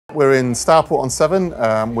We're in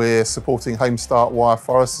Stourport-on-Severn. We're supporting Home Start Wyre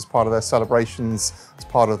Forest as part of their celebrations as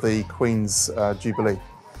part of the Queen's Jubilee.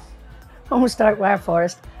 Home Start Wyre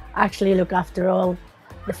Forest actually look after all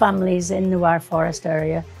the families in the Wyre Forest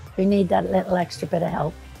area who need that little extra bit of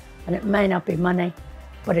help. And it may not be money,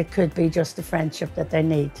 but it could be just the friendship that they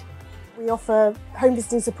need. We offer home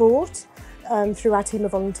visiting support through our team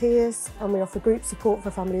of volunteers, and we offer group support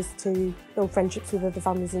for families to build friendships with other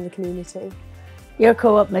families in the community. Your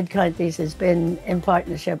Co-op Mid-Counties has been in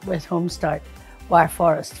partnership with Home Start Wyre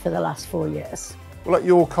Forest for the last 4 years. Well, at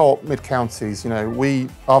your Co-op Mid-Counties,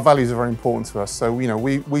 our values are very important to us. So,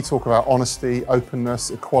 we talk about honesty,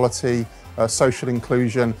 openness, equality, social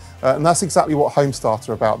inclusion, and that's exactly what Home Start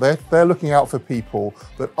are about. They're looking out for people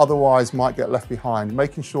that otherwise might get left behind,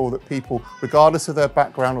 making sure that people, regardless of their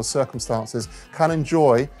background or circumstances, can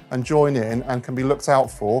enjoy and join in and can be looked out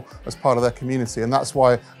for as part of their community. And that's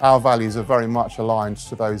why our values are very much aligned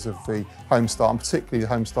to those of the Home Start, and particularly the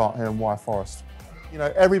Home Start here in Wyre Forest.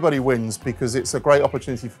 Everybody wins because it's a great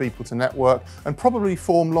opportunity for people to network and probably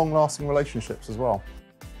form long-lasting relationships as well.